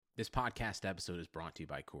This podcast episode is brought to you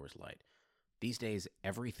by Coors Light. These days,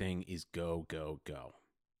 everything is go, go, go.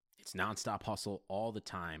 It's nonstop hustle all the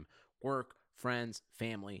time. Work, friends,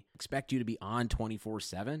 family expect you to be on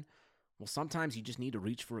 24/7. Well, sometimes you just need to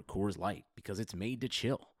reach for a Coors Light because it's made to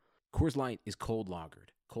chill. Coors Light is cold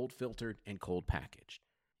lagered, cold filtered, and cold packaged.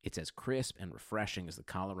 It's as crisp and refreshing as the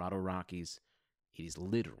Colorado Rockies. It is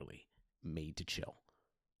literally made to chill.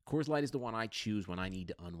 Coors Light is the one I choose when I need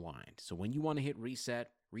to unwind. So when you want to hit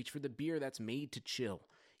reset, reach for the beer that's made to chill.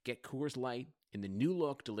 Get Coors Light in the new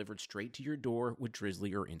look delivered straight to your door with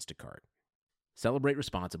Drizzly or Instacart. Celebrate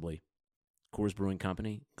responsibly. Coors Brewing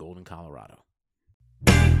Company, Golden, Colorado.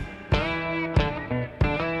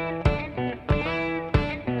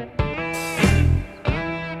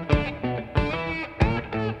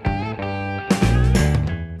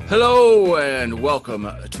 Hello and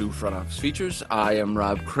welcome to Front Office Features. I am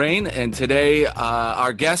Rob Crane, and today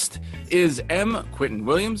our guest is M. Quinton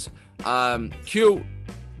Williams. Q,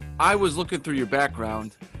 I was looking through your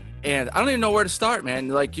background, and I don't even know where to start, man.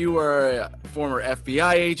 Like, you were a former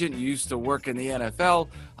FBI agent. You used to work in the NFL.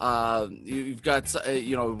 You've got,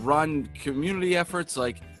 run community efforts.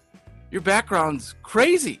 Like, your background's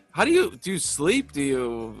crazy. How do you sleep?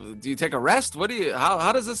 Do you take a rest?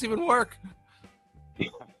 How does this even work?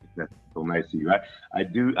 That's so nice of you. I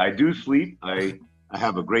do sleep. I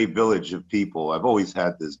have a great village of people. I've always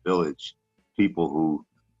had this village, people who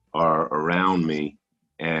are around me,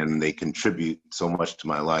 and they contribute so much to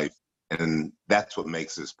my life. And that's what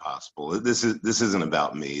makes this possible. This isn't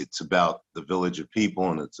about me. It's about the village of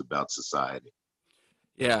people, and it's about society.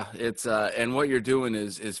 Yeah, it's and what you're doing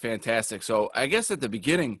is fantastic. So I guess at the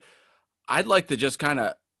beginning, I'd like to just kind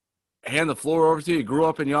of hand the floor over to you. You grew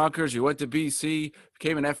up in Yonkers, you went to BC,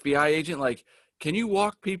 became an FBI agent. Like, can you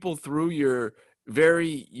walk people through your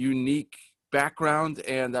very unique background?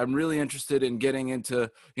 And I'm really interested in getting into,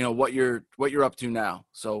 what you're up to now.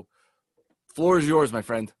 So floor is yours, my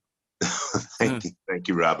friend. Thank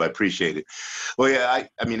you, Rob. I appreciate it. Well, yeah,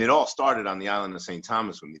 I mean, it all started on the island of St.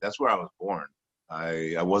 Thomas with me. That's where I was born.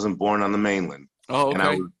 I wasn't born on the mainland. Oh,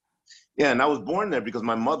 okay. And I was born there because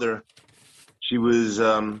my mother, she was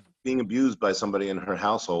being abused by somebody in her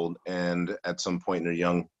household, and at some point in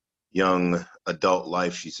her young adult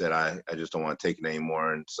life, she said, I just don't want to take it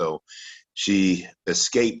anymore. And so she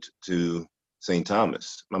escaped to St.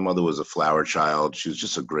 Thomas. My mother was a flower child. She was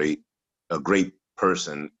just a great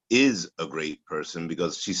person, is a great person,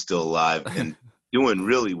 because she's still alive and doing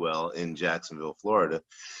really well in Jacksonville, Florida.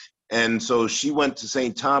 And so she went to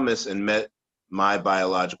St. Thomas and met my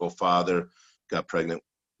biological father, got pregnant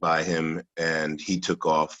by him, and he took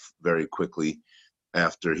off very quickly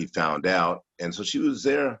after he found out. And so she was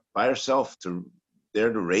there by herself,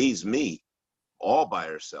 there to raise me, all by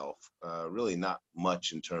herself, really not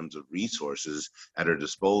much in terms of resources at her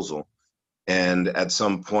disposal. And at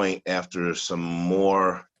some point, after some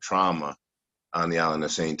more trauma on the island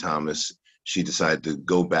of St. Thomas, she decided to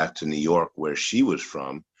go back to New York, where she was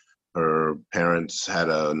from. Her parents had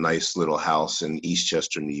a nice little house in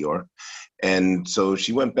Eastchester, New York. And so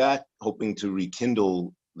she went back hoping to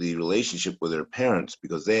rekindle the relationship with her parents,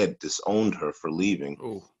 because they had disowned her for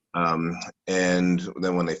leaving. And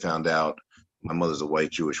then when they found out, my mother's a white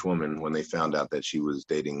Jewish woman, when they found out that she was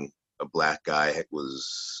dating a black guy,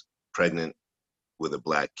 was pregnant with a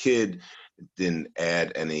black kid, it didn't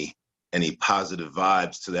add any positive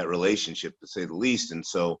vibes to that relationship, to say the least. And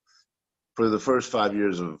so for the first 5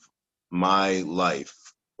 years of my life,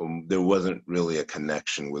 there wasn't really a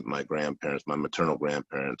connection with my grandparents, my maternal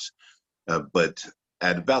grandparents. But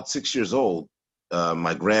at about 6 years old,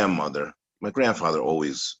 my grandfather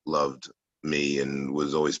always loved me and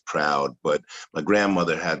was always proud, but my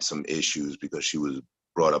grandmother had some issues because she was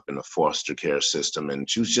brought up in a foster care system, and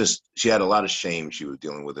she had a lot of shame she was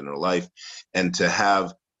dealing with in her life. And to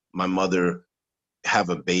have my mother have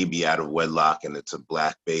a baby out of wedlock, and it's a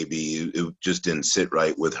black baby, it just didn't sit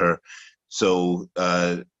right with her. So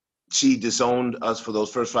she disowned us for those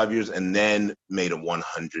first 5 years, and then made a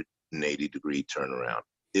 180-degree turnaround.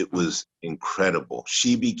 It was incredible.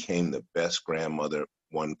 She became the best grandmother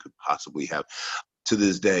one could possibly have. To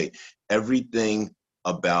this day, everything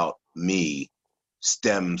about me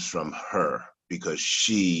stems from her, because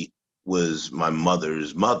she was my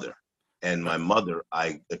mother's mother. And my mother,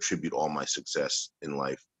 I attribute all my success in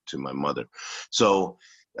life to my mother. So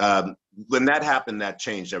when that happened, that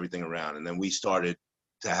changed everything around. And then we started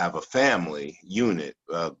to have a family unit,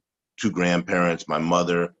 2 grandparents, my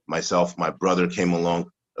mother, myself, my brother came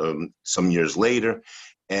along some years later,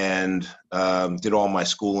 and did all my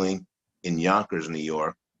schooling in Yonkers, New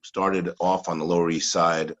York. Started off on the Lower East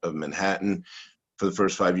Side of Manhattan, for the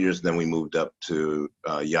first 5 years. Then we moved up to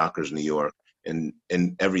Yonkers, New York, and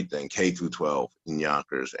everything K through 12 in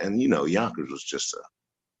Yonkers. And Yonkers was just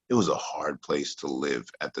it was a hard place to live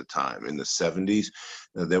at the time. In the 70s,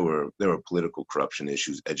 there were political corruption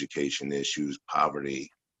issues, education issues,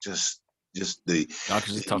 poverty, just the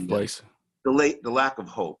Yonkers is a tough place. The lack of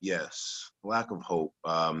hope, yes, lack of hope.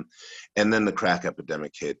 And then the crack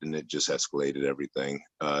epidemic hit, and it just escalated everything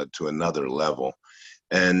to another level.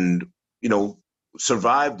 And,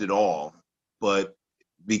 survived it all. But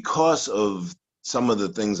because of some of the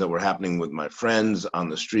things that were happening with my friends on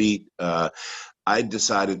the street, I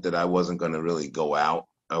decided that I wasn't going to really go out.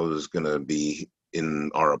 I was going to be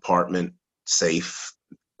in our apartment, safe,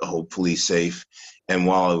 hopefully safe. And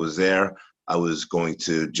while I was there, I was going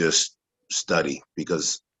to just study,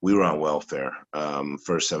 because we were on welfare.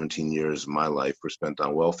 First 17 years of my life were spent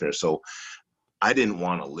on welfare. So I didn't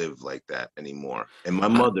want to live like that anymore. And my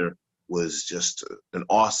mother was just an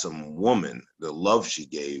awesome woman, the love she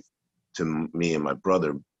gave to me and my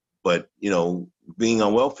brother. But, being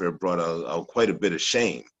on welfare brought quite a bit of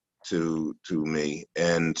shame to me.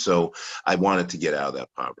 And so I wanted to get out of that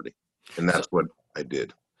poverty. And that's what I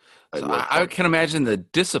did. I can imagine the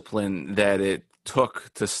discipline that it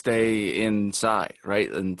took to stay inside,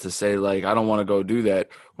 right? And to say, like, I don't want to go do that,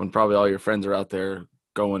 when probably all your friends are out there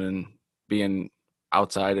going and being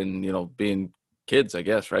outside and, being kids, I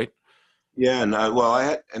guess, right? Yeah. And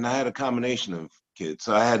I had a combination of kids.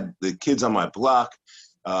 So I had the kids on my block.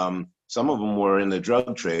 Some of them were in the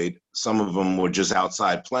drug trade. Some of them were just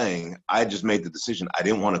outside playing. I just made the decision. I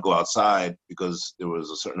didn't want to go outside because there was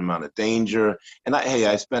a certain amount of danger. And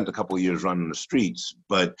I spent a couple of years running the streets,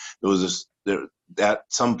 but at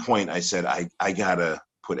some point I said, I gotta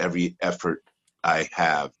put every effort I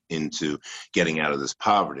have into getting out of this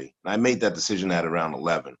poverty. And I made that decision at around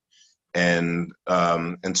 11. And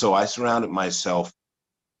so I surrounded myself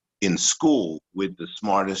in school with the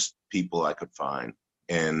smartest people I could find.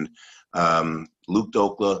 And Luke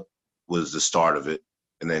Dokla was the start of it.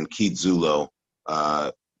 And then Keith Zulo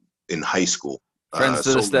in high school. Friends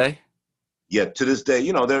to this day? Yeah, to this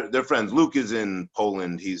day, they're friends. Luke is in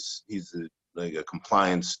Poland. He's the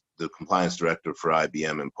compliance director for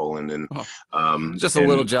IBM in Poland. And just a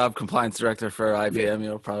little job, compliance director for IBM,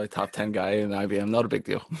 yeah. Probably top 10 guy in IBM. Not a big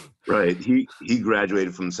deal. Right. He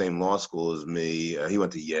graduated from the same law school as me. He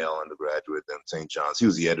went to Yale undergraduate, then St. John's. He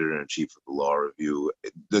was the editor-in-chief of the Law Review.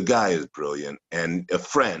 The guy is brilliant and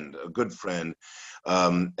a good friend.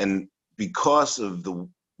 And because of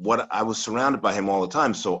what I was surrounded by him all the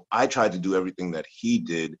time, so I tried to do everything that he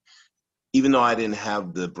did, even though I didn't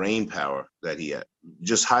have the brain power that he had.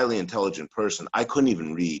 Just highly intelligent person. I couldn't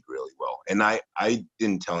even read really well. And I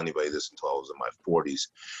didn't tell anybody this until I was in my 40s,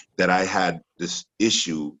 that I had this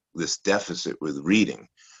issue, this deficit with reading.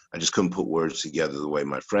 I just couldn't put words together the way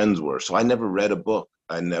my friends were. So I never read a book.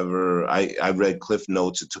 I read Cliff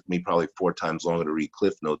Notes. It took me probably 4 times longer to read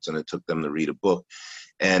Cliff Notes than it took them to read a book.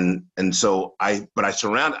 And so I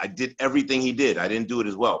did everything he did. I didn't do it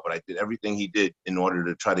as well, but I did everything he did in order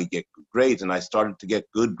to try to get good grades. And I started to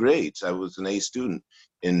get good grades. I was an A student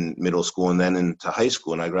in middle school and then into high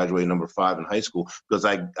school. And I graduated number 5 in high school because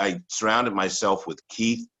I surrounded myself with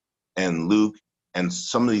Keith and Luke and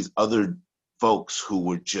some of these other folks who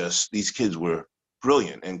were these kids were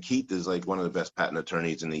brilliant. And Keith is like one of the best patent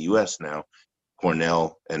attorneys in the US now,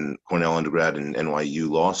 Cornell undergrad and NYU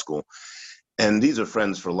Law School. And these are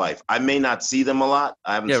friends for life. I may not see them a lot.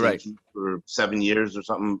 I haven't seen Keith for 7 years or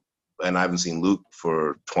something, and I haven't seen Luke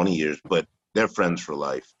for 20 years, but they're friends for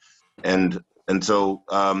life. And so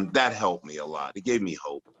that helped me a lot. It gave me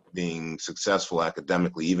hope being successful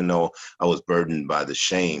academically, even though I was burdened by the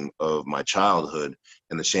shame of my childhood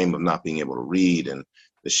and the shame of not being able to read and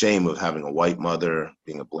the shame of having a white mother,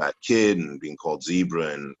 being a black kid and being called zebra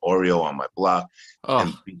and Oreo on my block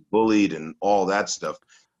and being bullied and all that stuff.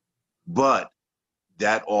 But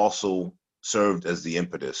that also served as the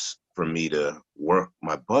impetus for me to work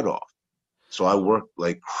my butt off. So I worked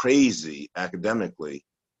like crazy academically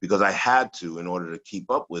because I had to in order to keep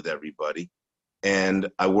up with everybody. And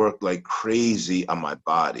I worked like crazy on my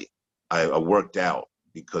body. I worked out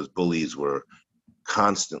because bullies were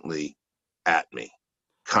constantly at me.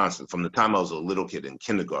 Constant. From the time I was a little kid in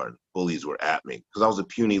kindergarten, bullies were at me because I was a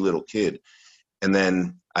puny little kid. And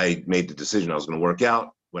then I made the decision I was going to work out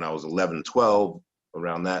when I was 11, 12,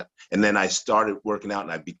 around that. And then I started working out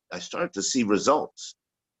and I started to see results.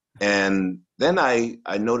 And then I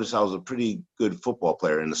noticed I was a pretty good football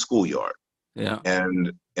player in the schoolyard. Yeah.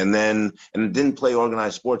 And didn't play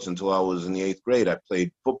organized sports until I was in the 8th grade. I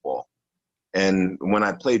played football. And when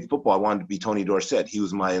I played football, I wanted to be Tony Dorsett. He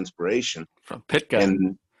was my inspiration. From Pitt guy.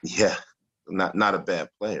 And yeah, not a bad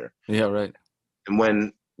player. Yeah, right.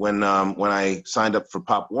 And when I signed up for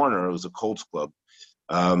Pop Warner, it was a Colts club.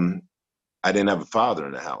 I didn't have a father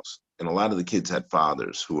in the house, and a lot of the kids had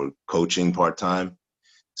fathers who were coaching part-time.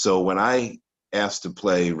 So when I asked to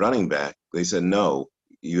play running back, they said, no,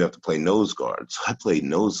 you have to play nose guard. So I played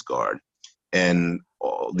nose guard. And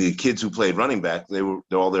all the kids who played running back, they're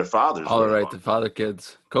all their fathers. All right, the father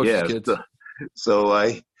kids, coaches' kids. So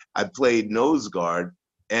I played nose guard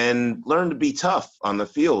and learned to be tough on the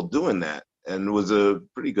field doing that, and was a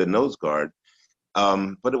pretty good nose guard.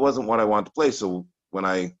 But it wasn't what I wanted to play. So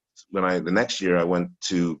when the next year I went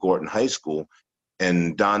to Gorton High School,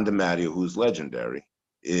 and Don DiMatteo, who's legendary,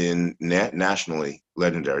 nationally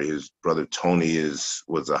legendary. His brother Tony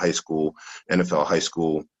was a NFL high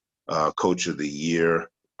school coach of the year,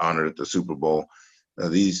 honored at the Super Bowl.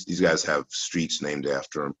 These guys have streets named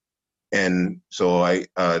after him. And so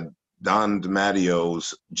Don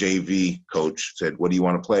DiMatteo's JV coach said, what do you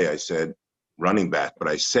want to play? I said, running back. But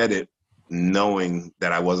I said it knowing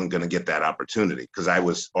that I wasn't going to get that opportunity, because I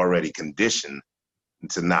was already conditioned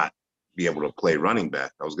to not be able to play running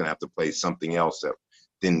back. I was going to have to play something else that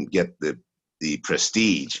didn't get the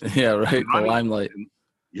prestige. Yeah, right. The limelight.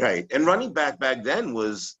 Right. And running back then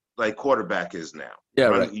was like quarterback is now. Yeah,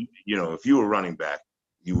 right. If you were running back,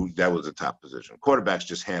 that was the top position. Quarterbacks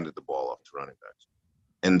just handed the ball off to running backs.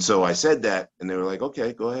 And so I said that, and they were like,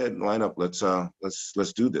 okay, go ahead and line up. Let's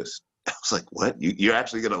do this. I was like, what? You're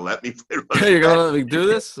actually going to let me play running back? You're going to let me do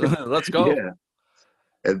this? Let's go. Yeah.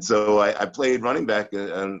 And so I played running back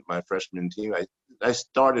on my freshman team. I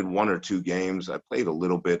started 1 or 2 games. I played a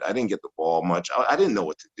little bit. I didn't get the ball much. I didn't know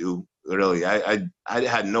what to do, really. I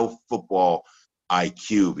had no football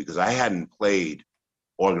IQ because I hadn't played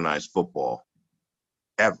organized football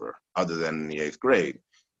ever other than in the 8th grade.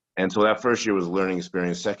 And so that first year was a learning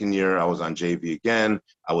experience. Second year, I was on JV again.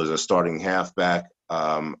 I was a starting halfback.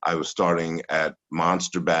 I was starting at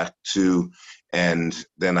monster back too. And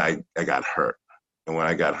then I got hurt. And when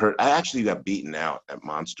I got hurt, I actually got beaten out at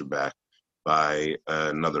monster back by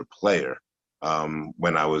another player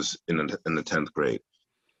when I was in the 10th grade.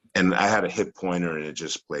 And I had a hip pointer, and it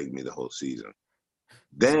just plagued me the whole season.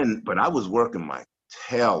 But I was working my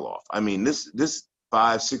tail off. I mean, this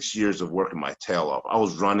 5-6 years of working my tail off. I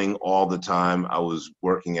was running all the time. I was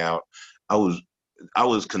working out. I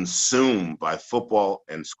was consumed by football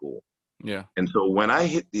and school. Yeah. And so when I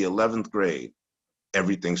hit the 11th grade,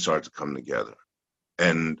 everything started to come together.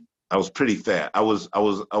 And I was pretty fast. I was a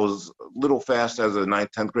little fast as a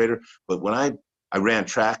 9th, 10th grader, but when I ran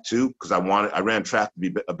track too, because I ran track to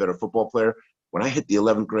be a better football player. When I hit the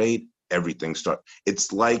 11th grade, everything started.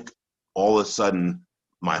 It's like all of a sudden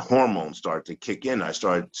my hormones started to kick in. I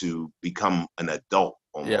started to become an adult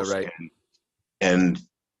almost. Yeah, right. And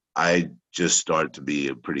I just started to be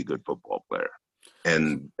a pretty good football player.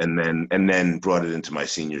 And then brought it into my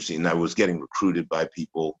senior season. I was getting recruited by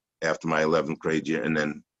people after my 11th grade year, and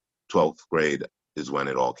then 12th grade is when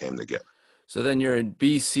it all came together. So then you're in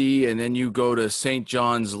BC, and then you go to St.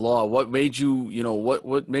 John's Law. What made you,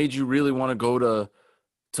 what made you really want to go to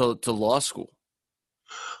law school?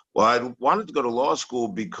 Well, I wanted to go to law school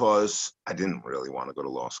because I didn't really want to go to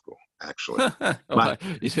law school, actually.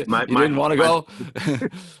 You didn't want to go?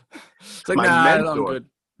 It's like, I'm good.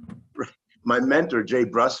 My mentor, Jay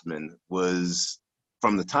Brusman, was,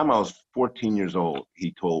 from the time I was 14 years old,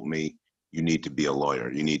 he told me, you need to be a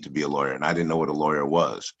lawyer. You need to be a lawyer. And I didn't know what a lawyer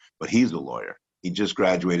was, but he's a lawyer. He just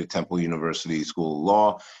graduated Temple University School of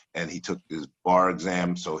Law, and he took his bar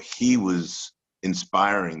exam. So he was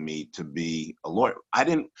inspiring me to be a lawyer.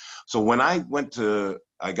 So when I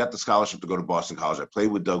got the scholarship to go to Boston College. I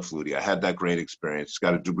played with Doug Flutie. I had that great experience,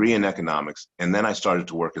 got a degree in economics. And then I started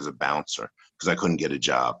to work as a bouncer because I couldn't get a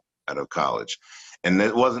job out of college. And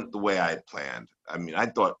that wasn't the way I had planned. I mean, I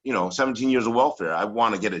thought, 17 years of welfare, I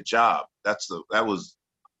want to get a job. That was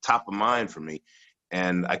top of mind for me.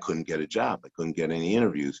 And I couldn't get a job. I couldn't get any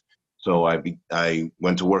interviews. So I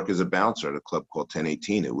went to work as a bouncer at a club called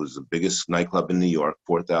 1018. It was the biggest nightclub in New York,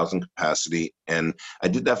 4,000 capacity. And I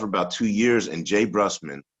did that for about 2 years. And Jay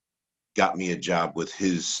Brusman got me a job with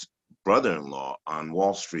his brother-in-law on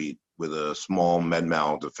Wall Street with a small med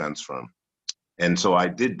mal defense firm. And so I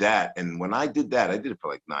did that. And when I did that, I did it for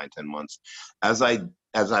like 9-10 months. As I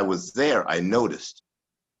was there, I noticed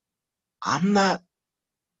I'm in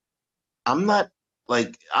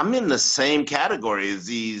the same category as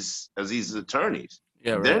these attorneys.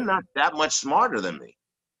 Yeah, right. They're not that much smarter than me.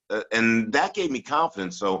 And that gave me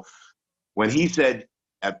confidence. So when he said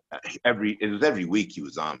every week he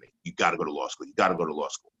was on me, you got to go to law school. You got to go to law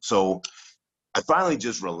school. So I finally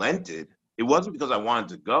just relented. It wasn't because I wanted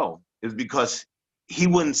to go. It was because he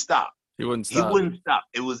wouldn't stop. He wouldn't He stop. wouldn't stop.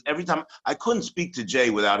 It was every time I couldn't speak to Jay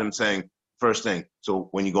without him saying, first thing, so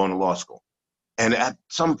when you go into law school. And at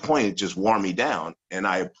some point, it just wore me down. And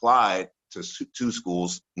I applied to two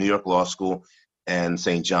schools, New York Law School and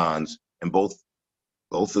St. John's, and both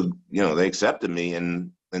of, they accepted me.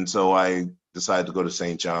 And so I decided to go to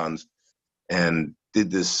St. John's and did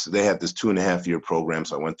this. They had this 2.5-year program.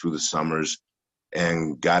 So I went through the summers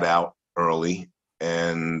and got out early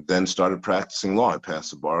and then started practicing law. I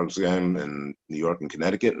passed the bar exam in New York and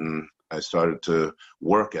Connecticut, and I started to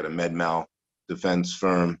work at a med-mal defense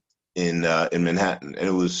firm in Manhattan. And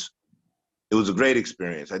it was a great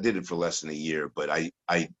experience. I did it for less than a year, but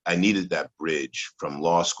I needed that bridge from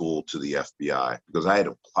law school to the FBI because I had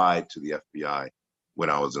applied to the FBI when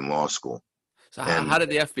I was in law school. So how did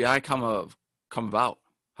the FBI come about?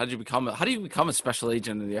 How do you become a special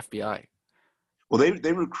agent in the FBI? Well,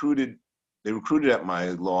 they recruited at my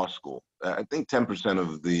law school. I think 10%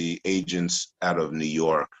 of the agents out of New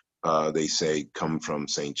York, they say, come from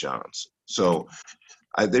St. John's. So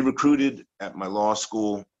they recruited at my law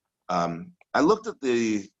school. I looked at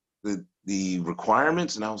the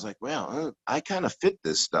requirements and I was like, well, I kind of fit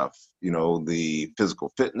this stuff. The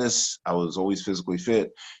physical fitness, I was always physically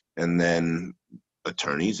fit. And then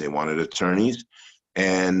attorneys, they wanted attorneys.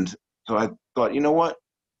 And so I thought, you know what?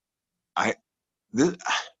 I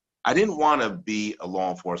didn't want to be a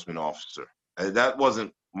law enforcement officer. That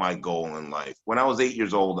wasn't my goal in life. When I was 8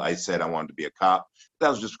 years old, I said I wanted to be a cop. That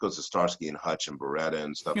was just because of Starsky and Hutch and Beretta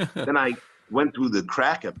and stuff. Then I went through the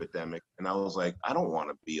crack epidemic, and I was like, I don't want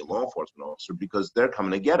to be a law enforcement officer because they're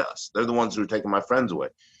coming to get us. They're the ones who are taking my friends away.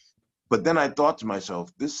 But then I thought to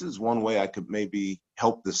myself, this is one way I could maybe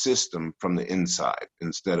help the system from the inside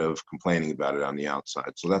instead of complaining about it on the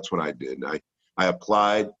outside. So that's what I did. I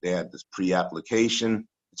applied. They had this pre-application.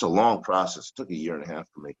 It's a long process. It took 1.5 years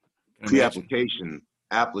for me. Pre-application,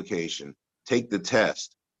 application, take the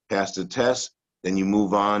test, pass the test, then you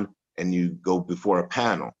move on and you go before a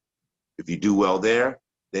panel. If you do well there,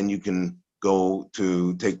 then you can go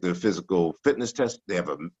to take the physical fitness test. They have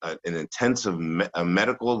an intensive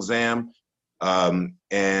medical exam,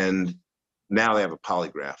 and now they have a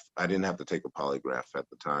polygraph. I didn't have to take a polygraph at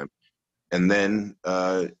the time. And then,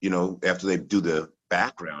 after they do the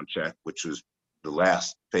background check, which was the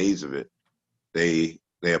last phase of it, they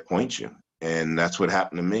appoint you. And that's what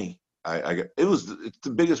happened to me. It's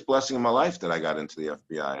the biggest blessing of my life that I got into the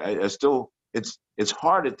FBI. It's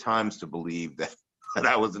hard at times to believe that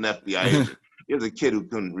I was an FBI agent. He was a kid who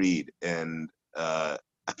couldn't read, and I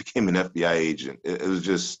became an FBI agent. It was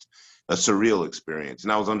just a surreal experience.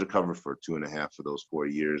 And I was undercover for 2.5 of those 4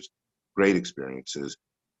 years. Great experiences.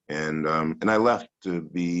 And I left to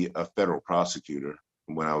be a federal prosecutor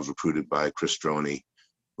when I was recruited by Chris Stroni,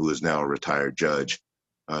 who is now a retired judge.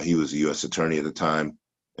 He was a U.S. attorney at the time,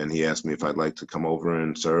 and he asked me if I'd like to come over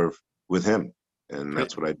and serve with him, and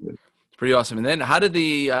that's what I did. It's pretty awesome. And then how did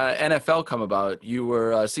the NFL come about? You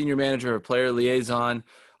were a senior manager of player liaison,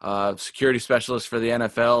 security specialist for the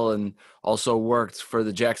NFL, and also worked for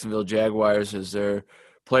the Jacksonville Jaguars as their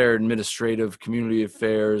player administrative community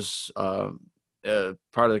affairs, part of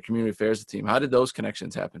the community affairs team. How did those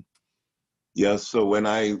connections happen? Yeah, so when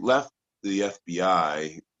I left the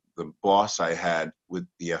FBI, the boss I had with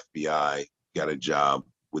the FBI got a job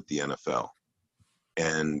with the NFL.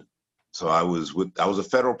 And so I was a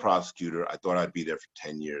federal prosecutor. I thought I'd be there for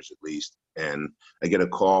 10 years at least. And I get a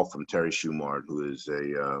call from Terry Schumard, who is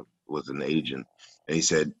was an agent. And he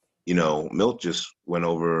said, Milt just went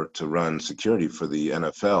over to run security for the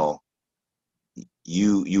NFL.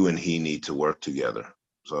 You and he need to work together.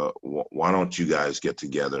 So why don't you guys get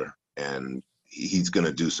together? And he's going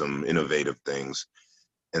to do some innovative things.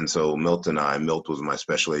 And so Milt was my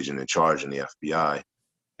special agent in charge in the FBI,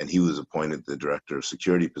 and he was appointed the director of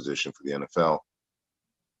security position for the NFL.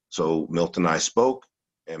 So Milt and I spoke,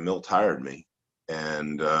 and Milt hired me.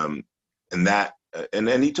 And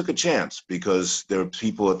he took a chance because there were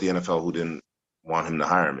people at the NFL who didn't want him to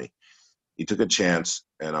hire me. He took a chance,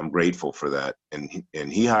 and I'm grateful for that. And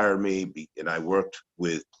he hired me, and I worked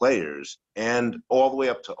with players and all the way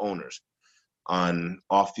up to owners on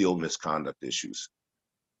off-field misconduct issues.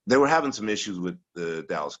 They were having some issues with the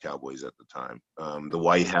Dallas Cowboys at the time. The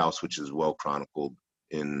White House, which is well chronicled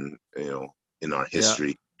in our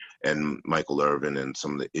history, and Michael Irvin and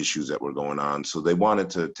some of the issues that were going on. So they wanted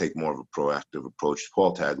to take more of a proactive approach.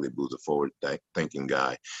 Paul Tagliabue was a forward-thinking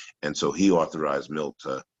guy, and so he authorized Milt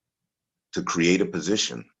to create a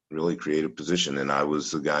position, really create a position. And I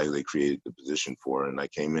was the guy they created the position for. And I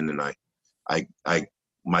came in, and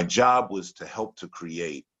my job was to help to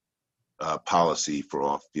create policy for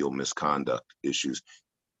off-field misconduct issues,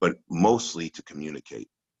 but mostly to communicate.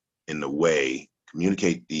 in the way,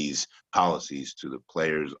 communicate these policies to the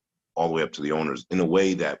players all the way up to the owners in a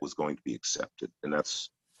way that was going to be accepted. And that's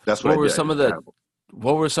So what I what were did. some of the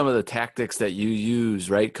what were some of the tactics that you use,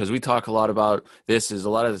 right? Because we talk a lot about this, is a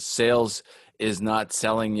lot of sales is not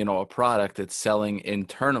selling, a product, it's selling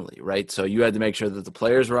internally, right? So you had to make sure that the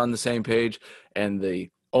players were on the same page and the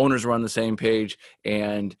owners were on the same page,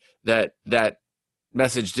 and that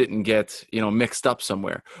message didn't get, mixed up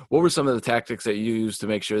somewhere. What were some of the tactics that you used to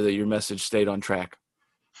make sure that your message stayed on track?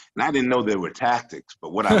 And I didn't know there were tactics,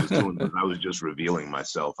 but what I was doing was I was just revealing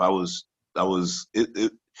myself.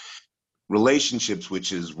 Relationships,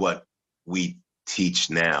 which is what we teach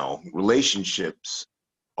now. Relationships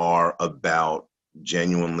are about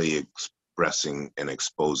genuinely expressing and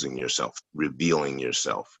exposing yourself, revealing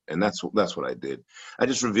yourself. And that's what I did. I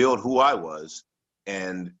just revealed who I was,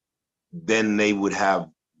 and then they would have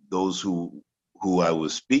those who I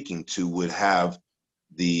was speaking to would have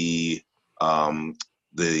the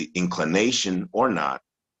inclination or not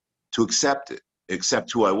to accept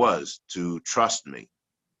who I was, to trust me.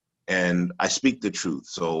 And I speak the truth.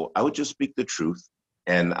 So I would just speak the truth.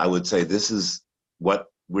 And I would say, this is what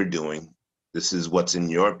we're doing. This is what's in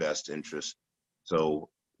your best interest. So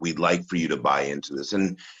we'd like for you to buy into this.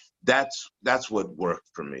 And that's what worked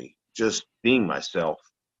for me. Just being myself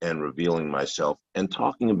and revealing myself and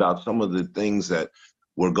talking about some of the things that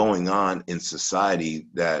were going on in society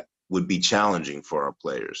that would be challenging for our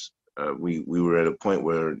players. We were at a point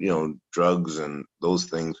where, drugs and those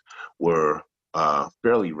things were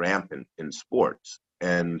fairly rampant in sports.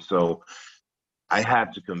 And so I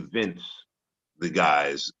had to convince the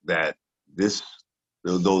guys that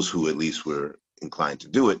those who at least were inclined to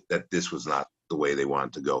do it, that this was not the way they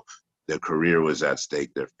wanted to go. Their career was at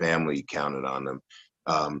stake. Their family counted on them.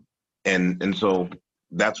 And so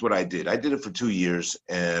that's what I did. I did it for 2 years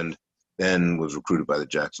and then was recruited by the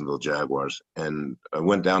Jacksonville Jaguars. And I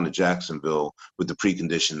went down to Jacksonville with the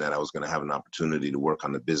precondition that I was going to have an opportunity to work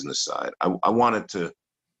on the business side. I wanted to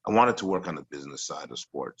work on the business side of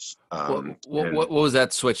sports. What was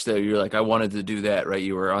that switch there? You're like, I wanted to do that, right?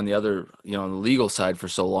 You were on the other, on the legal side for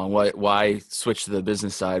so long. Why switch to the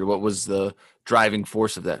business side? What was the driving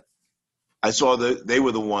force of that? I saw that they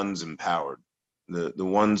were the ones empowered. The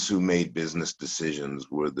ones who made business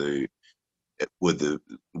decisions were the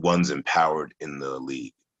ones empowered in the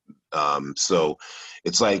league. So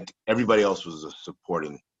it's like everybody else was a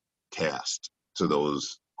supporting cast to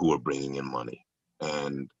those who were bringing in money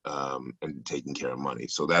and taking care of money.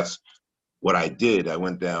 So that's what I did. I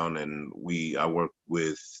went down and I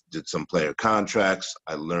did some player contracts.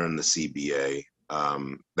 I learned the CBA.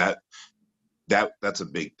 That's a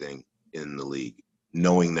big thing in the league,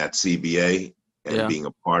 knowing that CBA and being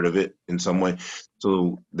a part of it in some way.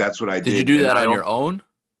 So that's what I did. Did you do that on your own?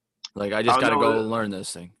 Like, I just got to go learn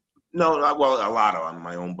this thing. No, well, a lot on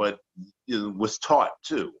my own, but it was taught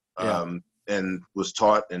too. And was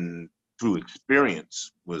taught, and through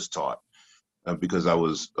experience was taught, because I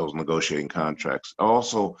was negotiating contracts. I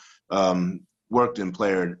also worked in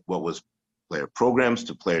player programs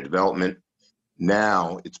to player development.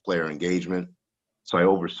 Now it's player engagement. So I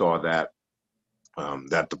oversaw that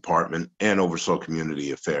department and oversaw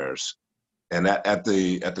community affairs. And at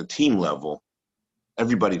the team level,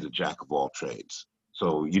 everybody's a jack of all trades.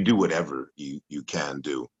 So you do whatever you can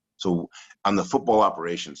do. So on the football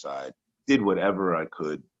operations side, did whatever I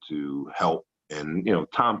could to help. And,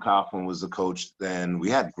 Tom Coughlin was the coach then. We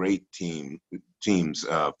had great teams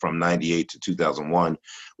from 98 to 2001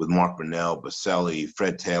 with Mark Brunell, Baselli,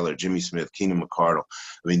 Fred Taylor, Jimmy Smith, Keenan McCardle.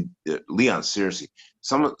 I mean, Leon Searcy.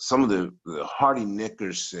 Some of the Hardy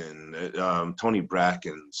Nickerson, Tony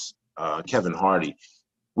Brackens, Kevin Hardy.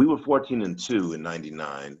 We were 14-2 in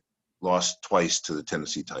 99, lost twice to the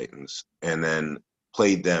Tennessee Titans, and then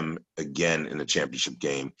played them again in a championship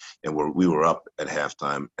game, and we were up at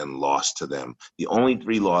halftime and lost to them. The only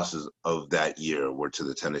 3 losses of that year were to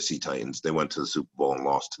the Tennessee Titans. They went to the Super Bowl and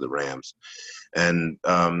lost to the Rams. And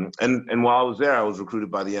while I was there, I was recruited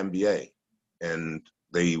by the NBA, and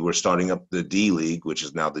they were starting up the D League, which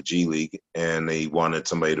is now the G League, and they wanted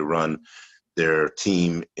somebody to run their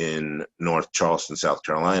team in North Charleston, South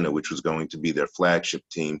Carolina, which was going to be their flagship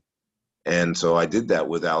team. And so I did that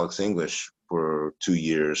with Alex English for 2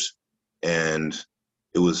 years, and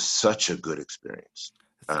it was such a good experience.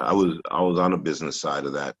 I was on the business side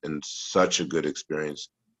of that, and such a good experience.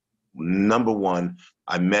 Number one,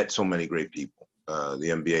 I met so many great people. The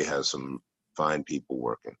NBA has some fine people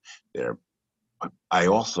working there. I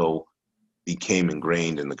also became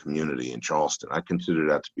ingrained in the community in Charleston. I consider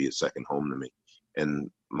that to be a second home to me.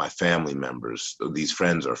 And my family members, these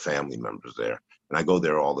friends are family members there, and I go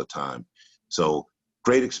there all the time. So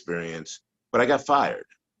great experience, but I got fired.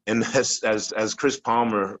 And as Chris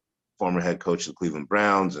Palmer, former head coach of the Cleveland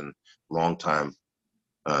Browns and longtime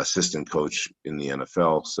assistant coach in the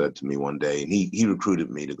NFL, said to me one day, and he recruited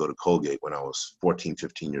me to go to Colgate when I was 14,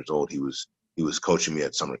 15 years old. He was coaching me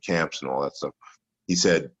at summer camps and all that stuff. He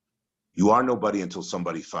said, "You are nobody until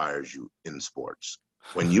somebody fires you in sports.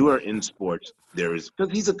 When you are in sports, because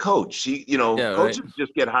he's a coach. Coaches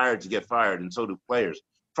just get hired to get fired, and so do players.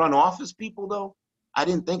 Front office people, though, I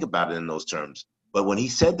didn't think about it in those terms. But when he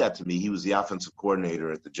said that to me, he was the offensive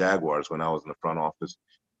coordinator at the Jaguars when I was in the front office.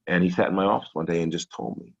 And he sat in my office one day and just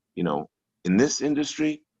told me, in this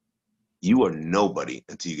industry, you are nobody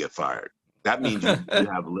until you get fired. That means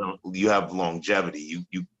you have longevity.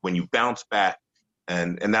 You when you bounce back,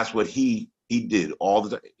 and that's what he did all the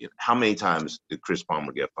time. How many times did Chris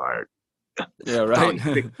Palmer get fired? Yeah, right.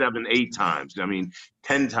 6, 7, 8 times.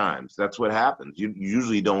 10 times. That's what happens. You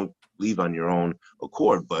usually don't leave on your own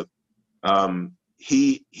accord, but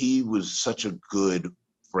he was such a good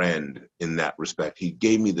friend in that respect. He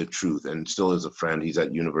gave me the truth and still is a friend. He's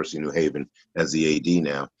at University of New Haven as the AD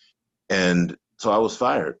now. And so I was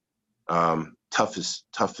fired.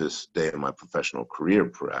 Toughest day of my professional career,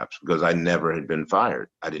 perhaps, because I never had been fired.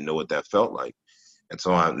 I didn't know what that felt like. And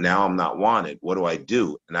so now I'm not wanted. What do I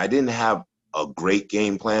do? And I didn't have a great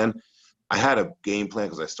game plan. I had a game plan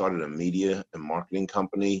because I started a media and marketing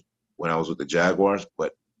company when I was with the Jaguars,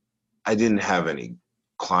 but I didn't have any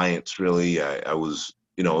clients really. I was,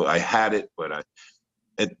 I had it, but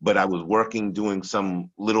I was working, doing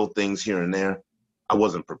some little things here and there. I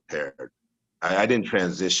wasn't prepared. I didn't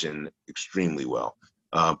transition extremely well,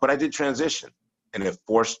 but I did transition, and it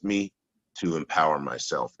forced me to empower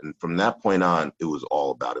myself. And from that point on, it was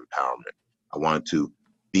all about empowerment. I wanted to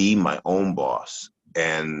be my own boss.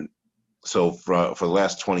 And so for the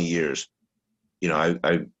last 20 years, I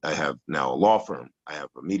have now a law firm, I have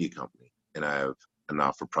a media company, and I have a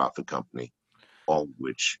not-for-profit company, all of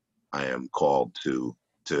which I am called to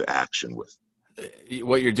action with.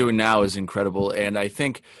 What you're doing now is incredible. And I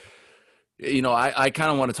think, I kind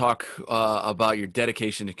of want to talk about your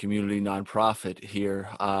dedication to community nonprofit here.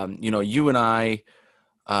 You and I,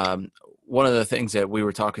 one of the things that we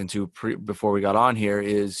were talking to before we got on here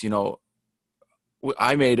is,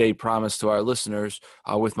 I made a promise to our listeners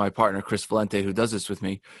with my partner, Chris Valente, who does this with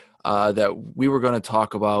me, that we were going to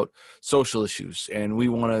talk about social issues, and we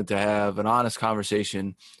wanted to have an honest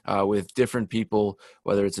conversation with different people,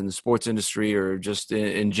 whether it's in the sports industry or just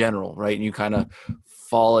in general, right? And you kind of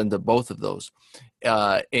fall into both of those.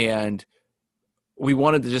 And we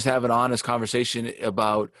wanted to just have an honest conversation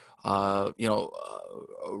about,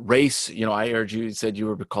 race. I heard you said you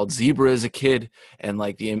were called Zebra as a kid, and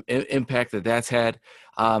like the impact that's had.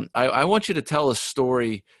 I want you to tell a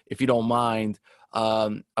story, if you don't mind,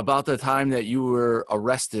 about the time that you were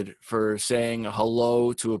arrested for saying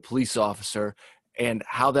hello to a police officer and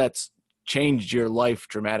how that's changed your life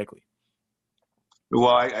dramatically. Well,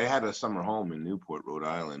 I had a summer home in Newport, Rhode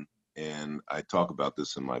Island, and I talk about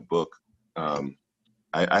this in my book. I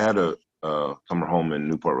had a summer home in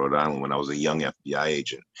Newport, Rhode Island when I was a young FBI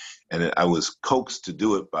agent, and I was coaxed to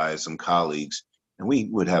do it by some colleagues, and we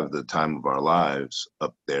would have the time of our lives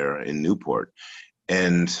up there in Newport.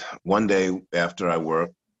 And one day after I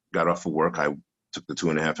got off of work, I took the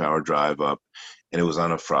 2.5-hour drive up, and it was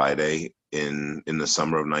on a Friday in the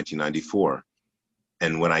summer of 1994.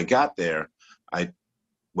 And when I got there, I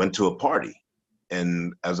went to a party.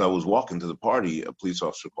 And as I was walking to the party, a police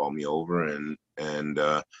officer called me over, and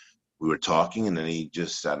we were talking, and then he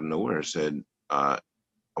just out of nowhere said, I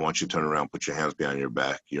want you to turn around, put your hands behind your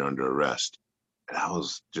back. You're under arrest. And I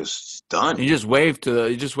was just stunned. You just waved to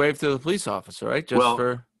the police officer, right?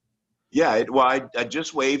 Yeah. I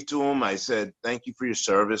just waved to him. I said, thank you for your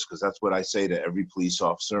service, because that's what I say to every police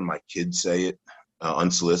officer. My kids say it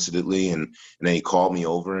unsolicitedly. And then he called me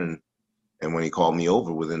over, and when he called me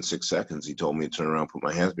over, within 6 seconds, he told me to turn around, put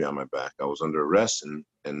my hands behind my back. I was under arrest,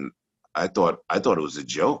 and I thought it was a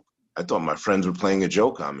joke. I thought my friends were playing a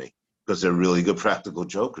joke on me, because they're really good practical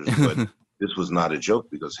jokers. But this was not a joke,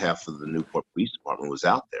 because half of the Newport Police Department was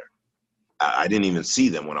out there. I didn't even see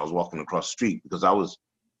them when I was walking across the street, because I was,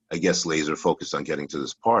 I guess, laser focused on getting to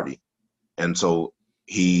this party. And so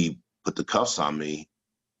he put the cuffs on me,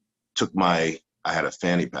 I had a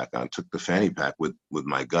fanny pack on, took the fanny pack with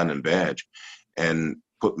my gun and badge, and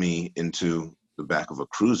put me into the back of a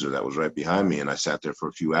cruiser that was right behind me. And I sat there for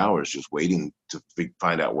a few hours just waiting to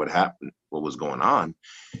find out what happened, what was going on.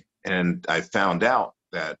 And I found out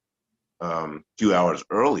that a few hours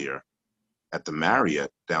earlier at the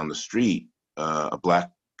Marriott down the street, a black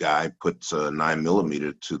guy puts a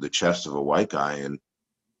 9mm to the chest of a white guy and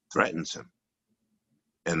threatens him.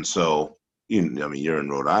 And so, I mean, you're in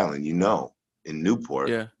Rhode Island, in Newport,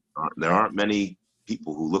 Yeah. there aren't many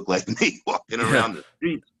people who look like me walking Yeah. around the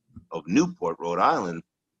streets of Newport, Rhode Island.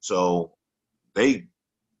 So they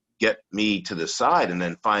get me to the side and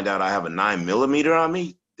then find out I have a 9mm on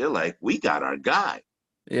me. They're like, we got our guy.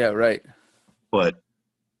 Yeah. Right. But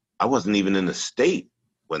I wasn't even in the state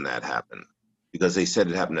when that happened, because they said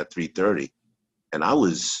it happened at 3:30. And I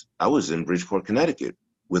was in Bridgeport, Connecticut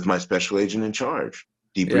with my special agent in charge,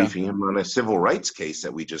 debriefing him on a civil rights case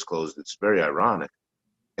that we just closed. It's very ironic.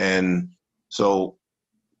 And so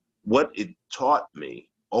what it taught me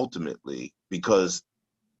ultimately, because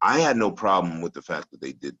I had no problem with the fact that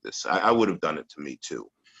they did this. I would have done it to me too.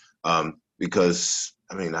 Because,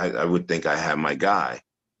 I mean, I would think I had my guy.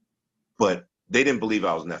 But they didn't believe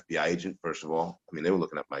I was an FBI agent, first of all. I mean, they were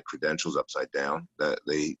looking at my credentials upside down. That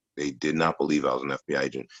they did not believe I was an FBI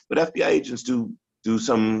agent. But FBI agents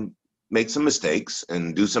make some mistakes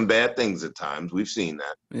and do some bad things at times. We've seen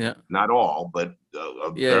that. Yeah. Not all, but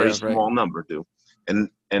a very small number do.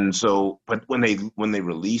 And so, but when they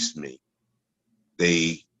released me,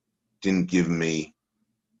 they didn't give me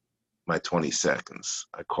my 20 seconds.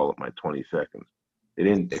 I call it my 20 seconds. They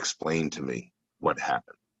didn't explain to me what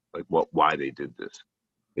happened, like why they did this.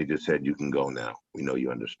 They just said, you can go now. We know you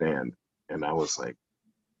understand. And I was like,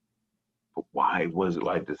 but why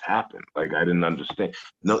this happen? Like, I didn't understand.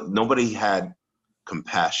 Nobody had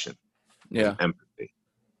compassion, empathy.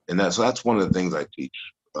 And that's one of the things I teach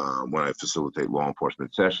when I facilitate law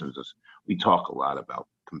enforcement sessions is we talk a lot about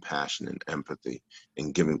compassion and empathy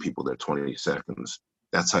and giving people their 20 seconds.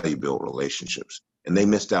 That's how you build relationships. And they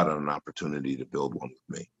missed out on an opportunity to build one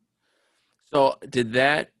with me. So did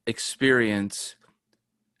that experience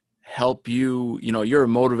help you? You know, you're a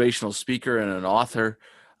motivational speaker and an author.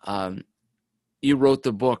 You wrote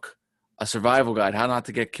the book, A Survival Guide, How Not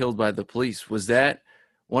to Get Killed by the Police. Was that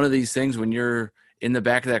one of these things when you're in the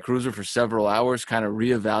back of that cruiser for several hours, kind of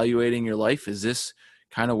reevaluating your life? Is this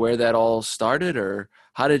kind of where that all started, or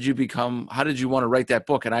how did you want to write that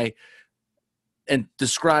book? And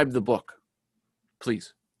describe the book,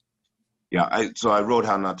 please. Yeah, so I wrote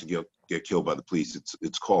How Not to Get Killed by the Police.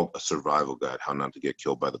 It's called A Survival Guide, How Not to Get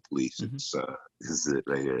Killed by the Police. Mm-hmm. This is it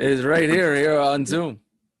right here. It is right here on Zoom.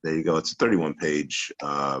 There you go. It's a 31-page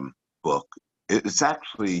book. It's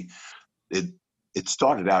actually, it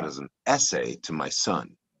started out as an essay to my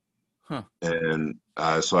son. Huh. And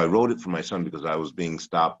so I wrote it for my son because I was being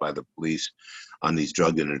stopped by the police on these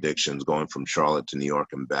drug interdictions going from Charlotte to New York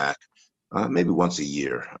and back. Maybe once a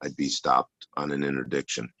year, I'd be stopped on an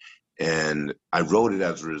interdiction. And I wrote it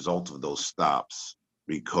as a result of those stops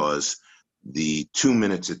because the 2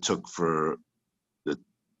 minutes it took for the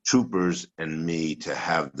troopers and me to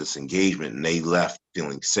have this engagement, and they left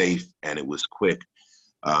feeling safe and it was quick.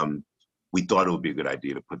 We thought it would be a good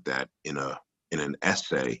idea to put that in an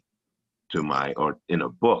essay or in a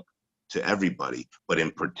book to everybody, but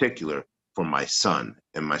in particular for my son.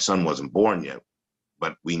 And my son wasn't born yet,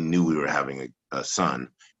 but we knew we were having a son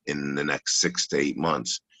in the next 6 to 8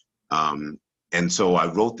 months. And so I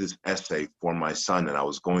wrote this essay for my son, and I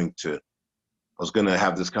was going to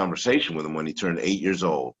have this conversation with him when he turned 8 years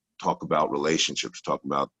old, talk about relationships, talk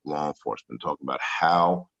about law enforcement, talk about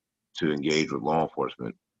how to engage with law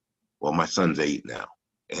enforcement. Well, my son's 8 now.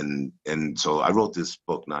 And so I wrote this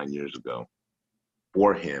book 9 years ago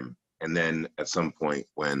for him. And then at some point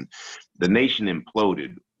when the nation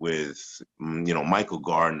imploded with, Michael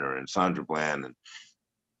Gardner and Sandra Bland and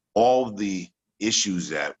all the issues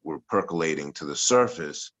that were percolating to the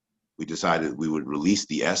surface, we decided we would release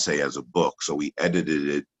the essay as a book. So we edited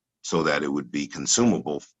it so that it would be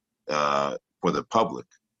consumable for the public.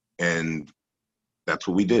 And that's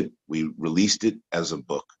what we did. We released it as a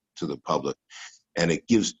book to the public. And it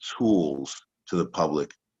gives tools to the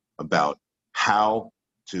public about how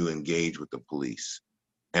to engage with the police.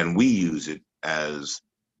 And we use it as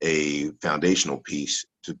a foundational piece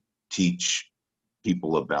to teach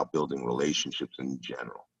people about building relationships in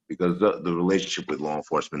general, because the relationship with law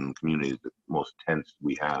enforcement and the community is the most tense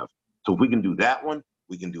we have. So if we can do that one,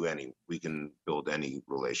 we can build any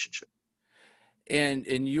relationship. And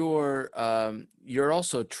you're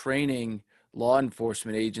also training law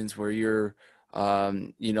enforcement agents where you're,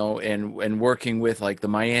 and working with like the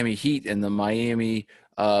Miami Heat and the Miami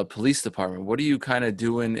Police Department. What are you kind of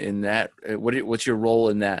doing in that? What's your role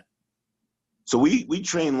in that? So we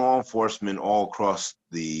train law enforcement all across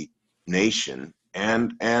the nation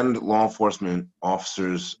and law enforcement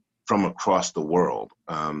officers from across the world.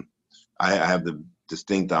 I have the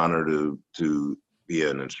distinct honor to be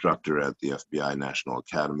an instructor at the FBI National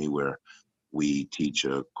Academy, where we teach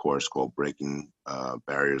a course called Breaking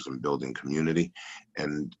Barriers in Building Community.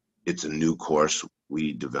 And it's a new course.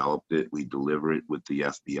 We developed it. We deliver it with the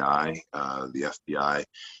FBI. The FBI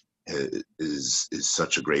is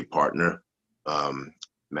such a great partner.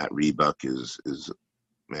 Matt Rebuck is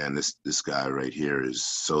man, this guy right here is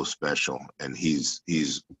so special, and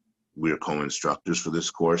we're co-instructors for this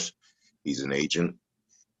course. He's an agent,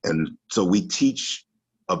 and so we teach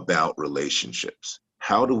about relationships.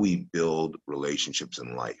 How do we build relationships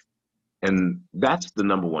in life? And that's the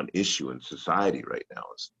number one issue in society right now,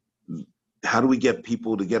 is how do we get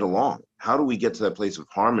people to get along? How do we get to that place of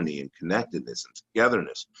harmony and connectedness and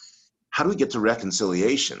togetherness? How do we get to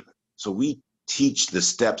reconciliation? So we teach the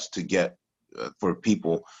steps to get for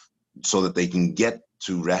people so that they can get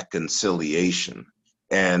to reconciliation.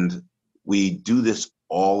 And we do this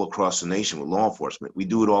all across the nation with law enforcement. We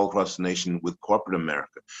do it all across the nation with corporate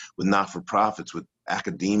America, with not-for-profits, with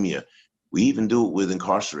academia. We even do it with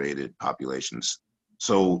incarcerated populations.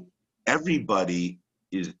 So everybody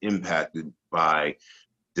is impacted by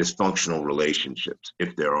dysfunctional relationships,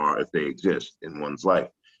 if they exist in one's life.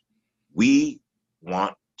 We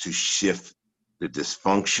want to shift the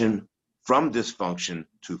dysfunction from dysfunction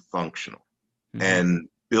to functional, and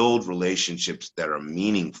build relationships that are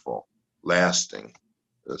meaningful, lasting,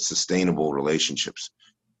 sustainable relationships.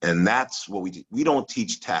 And that's what we do. We don't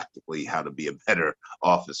teach tactically how to be a better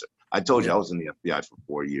officer. I told you I was in the FBI for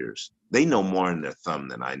 4 years. They know more in their thumb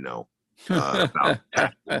than I know about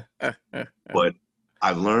tactics. But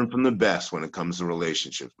I've learned from the best when it comes to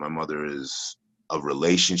relationships. My mother is a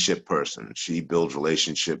relationship person. She builds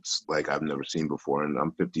relationships like I've never seen before. And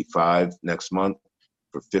I'm 55 next month.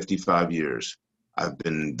 For 55 years, I've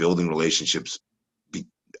been building relationships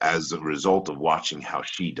as a result of watching how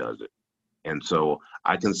she does it. And so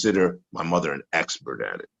I consider my mother an expert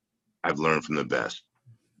at it. I've learned from the best.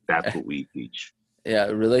 That's what we teach. Yeah,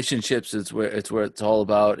 relationships is where it's all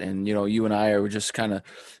about. And, you and I are just kind of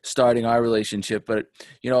starting our relationship. But,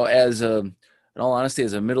 in all honesty,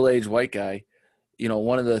 as a middle-aged white guy,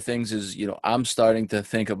 one of the things is, I'm starting to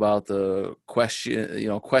think about the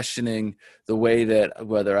questioning the way that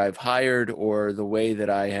whether I've hired or the way that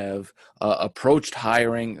I have approached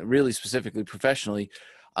hiring, really specifically professionally.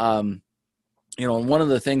 And one of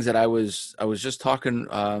the things that I was just talking,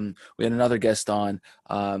 we had another guest on,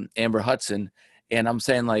 Amber Hudson, and I'm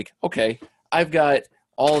saying like, okay, I've got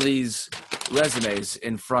all these resumes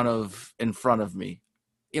in front of me.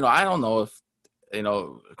 I don't know if,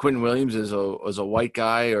 Quinnen Williams is a white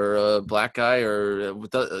guy or a black guy, or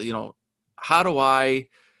how do I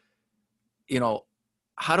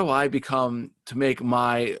become to make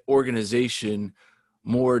my organization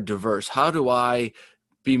more diverse? How do I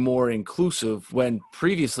be more inclusive when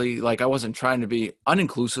previously, like, I wasn't trying to be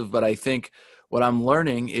uninclusive, but I think what I'm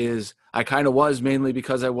learning is I kind of was, mainly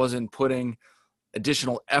because I wasn't putting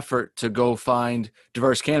additional effort to go find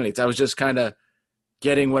diverse candidates. I was just kind of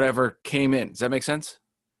getting whatever came in. Does that make sense?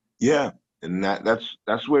 Yeah, and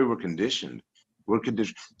that's where we're conditioned. We're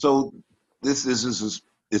conditioned. So this is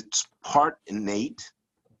it's part innate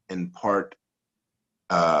and part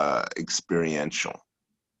experiential.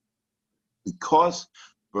 Because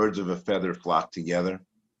birds of a feather flock together,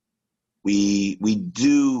 we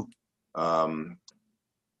do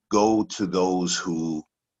go to those who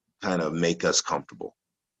kind of make us comfortable,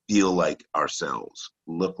 feel like ourselves,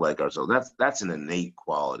 look like ourselves. That's an innate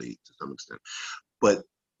quality to some extent. But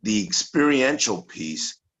the experiential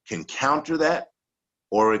piece can counter that,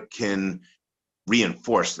 or it can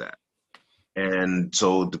reinforce that. And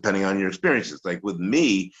so depending on your experiences, like with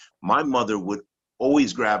me, my mother would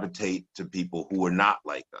always gravitate to people who were not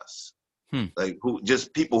like us, like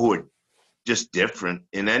people who are just different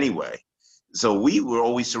in any way. So we were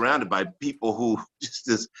always surrounded by people who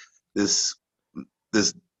just this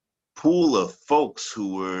pool of folks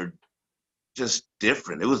who were just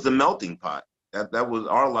different. It was the melting pot. That was,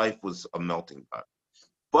 our life was a melting pot.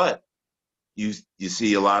 But you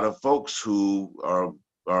see a lot of folks who are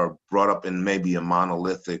brought up in maybe a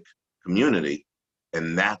monolithic community,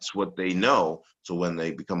 and that's what they know. So when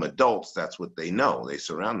they become adults, that's what they know. They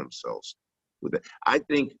surround themselves with it. I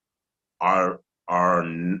think our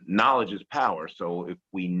knowledge is power. So if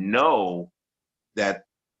we know that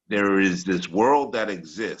there is this world that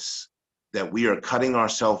exists that we are cutting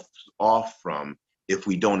ourselves off from if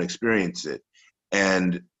we don't experience it,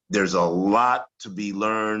 and there's a lot to be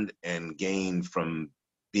learned and gained from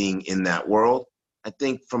being in that world, I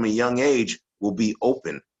think from a young age we'll be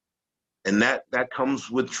open. And that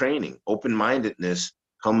comes with training. Open-mindedness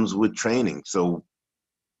comes with training. So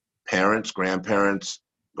parents, grandparents,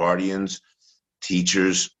 guardians,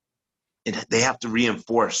 teachers, they have to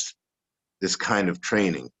reinforce this kind of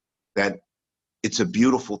training, that it's a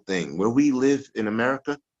beautiful thing. Where we live in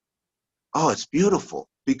America, oh, it's beautiful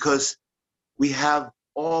because we have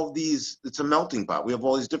all these, it's a melting pot. We have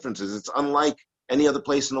all these differences. It's unlike any other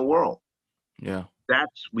place in the world. Yeah.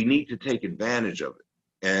 We need to take advantage of it.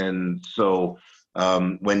 And so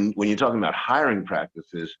when you're talking about hiring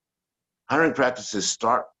practices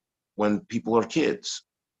start when people are kids.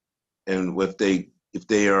 And if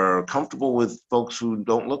they are comfortable with folks who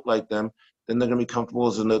don't look like them, then they're going to be comfortable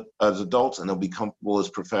as adults, and they'll be comfortable as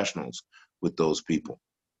professionals with those people.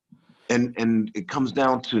 And it comes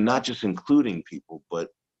down to not just including people, but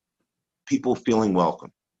people feeling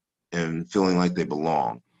welcome and feeling like they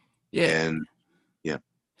belong. Yeah. And yeah,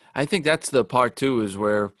 I think that's the part too, is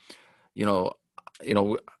where, you know,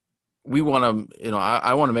 we want to,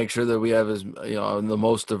 I want to make sure that we have as, the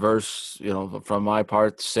most diverse, from my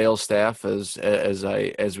part, sales staff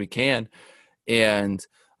as we can. And,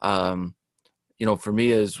 for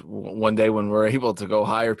me, is one day when we're able to go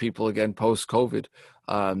hire people again post COVID,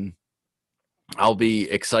 I'll be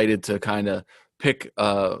excited to kind of pick,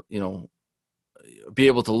 be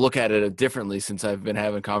able to look at it differently, since I've been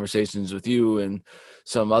having conversations with you and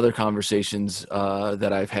some other conversations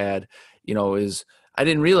that I've had, is I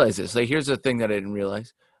didn't realize this. Like, here's the thing that I didn't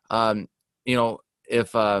realize.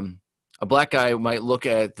 If a black guy might look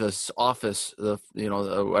at this office, I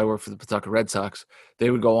work for the Pawtucket Red Sox, they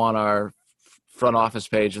would go on our front office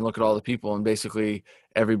page and look at all the people, and basically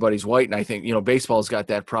everybody's white. And I think, baseball's got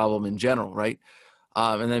that problem in general, right?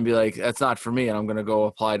 And then be like, that's not for me, and I'm going to go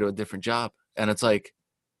apply to a different job. And it's like,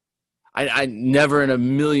 I never in a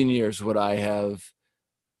million years would I have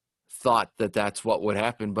thought that that's what would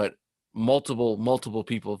happen. But multiple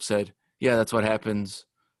people have said, yeah, that's what happens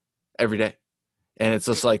every day. And it's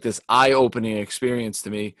just like this eye-opening experience to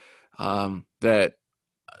me that,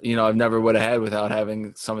 I've never would have had without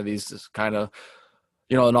having some of these kind of,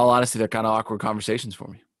 in all honesty, they're kind of awkward conversations for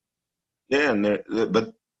me. Yeah.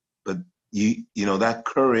 But that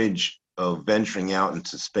courage of venturing out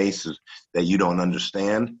into spaces that you don't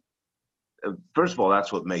understand. First of all,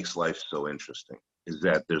 that's what makes life so interesting, is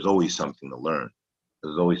that there's always something to learn.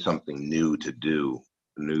 There's always something new to do,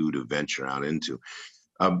 new to venture out into.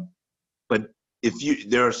 But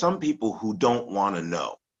there are some people who don't want to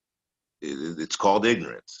know. It's called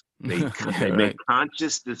ignorance. They make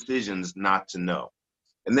conscious decisions not to know.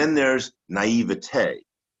 And then there's naivete,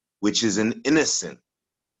 which is an innocent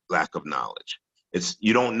lack of knowledge.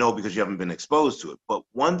 You don't know because you haven't been exposed to it. But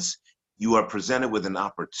once you are presented with an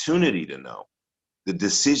opportunity to know, the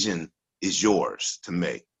decision is yours to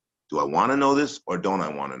make. Do I want to know this, or don't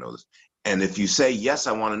I want to know this? And if you say, yes,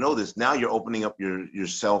 I want to know this, now you're opening up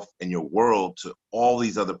yourself and your world to all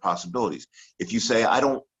these other possibilities. If you say, I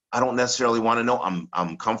don't necessarily want to know,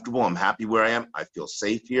 I'm comfortable, I'm happy where I am, I feel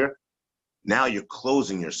safe here, now you're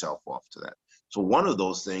closing yourself off to that. So one of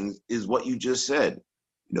those things is what you just said.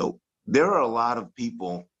 There are a lot of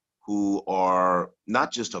people who are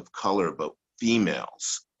not just of color, but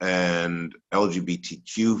females and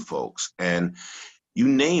LGBTQ folks, and you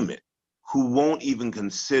name it, who won't even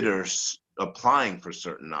consider applying for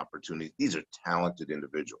certain opportunities. These are talented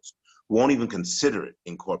individuals who won't even consider it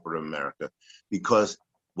in corporate America, because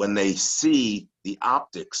when they see the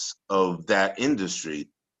optics of that industry,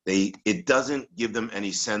 it doesn't give them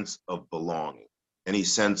any sense of belonging, any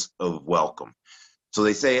sense of welcome. So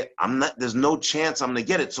they say, there's no chance I'm going to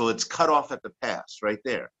get it. So it's cut off at the pass right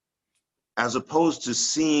there. As opposed to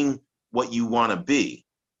seeing what you want to be.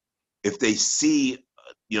 If they see,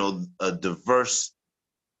 a diverse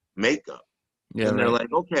makeup, and they're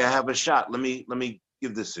like, okay, I have a shot. Let me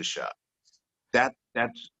give this a shot.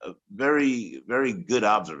 That's a very, very good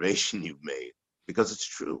observation you've made, because it's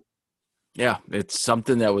true. Yeah, it's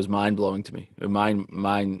something that was mind-blowing to me.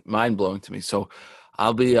 Mind-blowing to me. So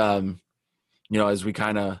I'll be as we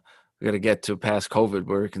got to get to past COVID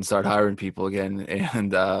where we can start hiring people again.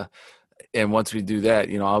 And once we do that,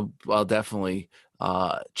 I'll definitely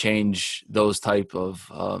change those type of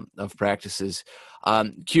practices.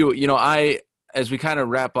 Q, as we kind of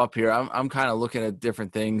wrap up here, I'm kind of looking at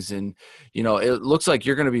different things, and, it looks like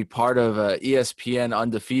you're going to be part of a ESPN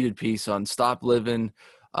Undefeated piece on Stop Living,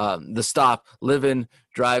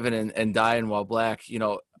 Driving, and Dying While Black.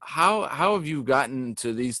 How have you gotten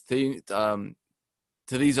to these things,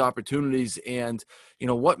 to these opportunities, and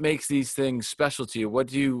what makes these things special to you? What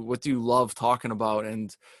do you love talking about,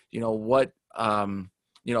 and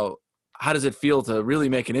how does it feel to really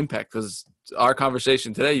make an impact? Because our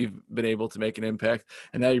conversation today, you've been able to make an impact,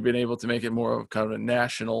 and now you've been able to make it more of kind of a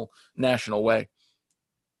national way.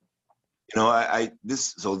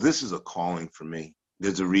 This is a calling for me.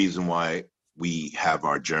 There's a reason why we have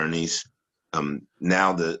our journeys.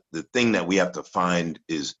 Now the thing that we have to find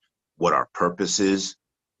is what our purpose is.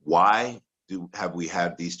 Why have we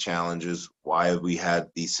had these challenges? Why have we had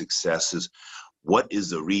these successes? What is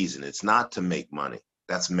the reason? It's not to make money.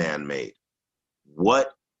 That's man-made. What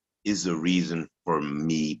is the reason for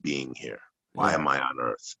me being here? Why am I on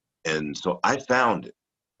earth? And so I found it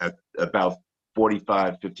at about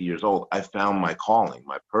 45, 50 years old. I found my calling,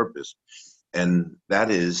 my purpose. And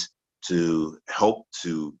that is to help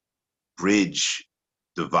to bridge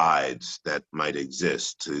divides that might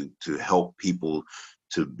exist, to help people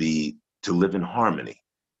to live in harmony.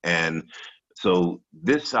 And so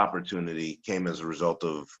this opportunity came as a result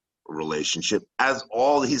of a relationship, as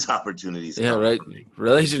all these opportunities Yeah, come right. from me.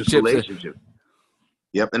 Relationship.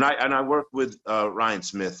 Yep. And I work with Ryan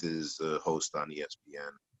Smith, is the host on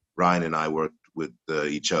ESPN. Ryan and I worked with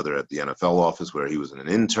each other at the NFL office, where he was an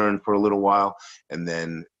intern for a little while, and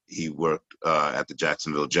then he worked at the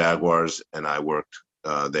Jacksonville Jaguars, and I worked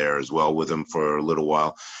there as well with him for a little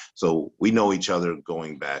while. So we know each other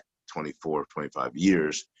going back 24, 25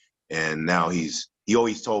 years. And now he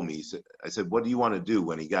always told me, I said, what do you want to do?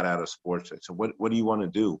 When he got out of sports, I said, what do you want to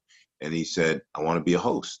do? And he said, I want to be a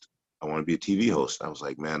host. I want to be a TV host. I was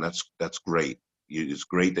like, man, that's great. It's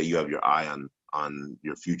great that you have your eye on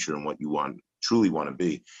your future and what you truly want to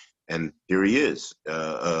be. And here he is,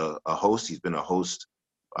 a host. He's been a host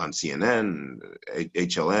on CNN,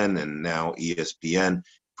 HLN, and now ESPN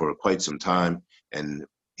for quite some time. And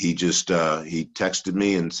he just he texted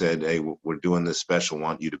me and said, hey, we're doing this special.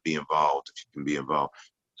 Want you to be involved, if you can be involved.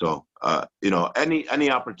 So any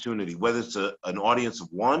opportunity, whether it's an audience of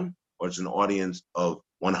one or it's an audience of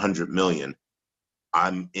 100 million,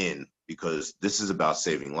 I'm in, because this is about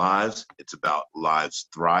saving lives. It's about lives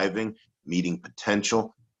thriving, meeting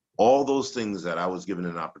potential, all those things that I was given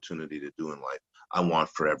an opportunity to do in life, I want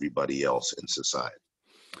for everybody else in society.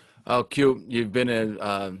 Oh, Q, you've been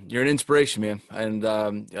you're an inspiration, man, and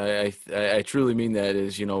I truly mean that.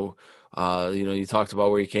 You talked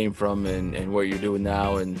about where you came from and what you're doing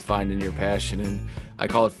now, and finding your passion, and I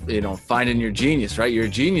call it, finding your genius, right? You're a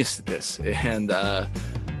genius at this, and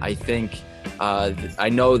I think I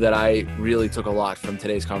know that I really took a lot from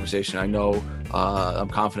today's conversation. I know I'm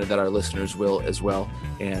confident that our listeners will as well,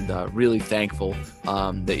 and really thankful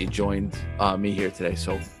that you joined me here today.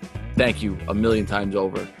 So thank you a million times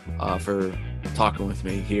over for talking with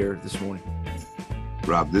me here this morning.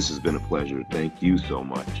 Rob, this has been a pleasure. Thank you so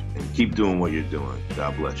much. And keep doing what you're doing.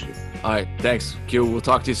 God bless you. All right. Thanks, Q. We'll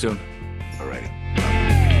talk to you soon. All righty.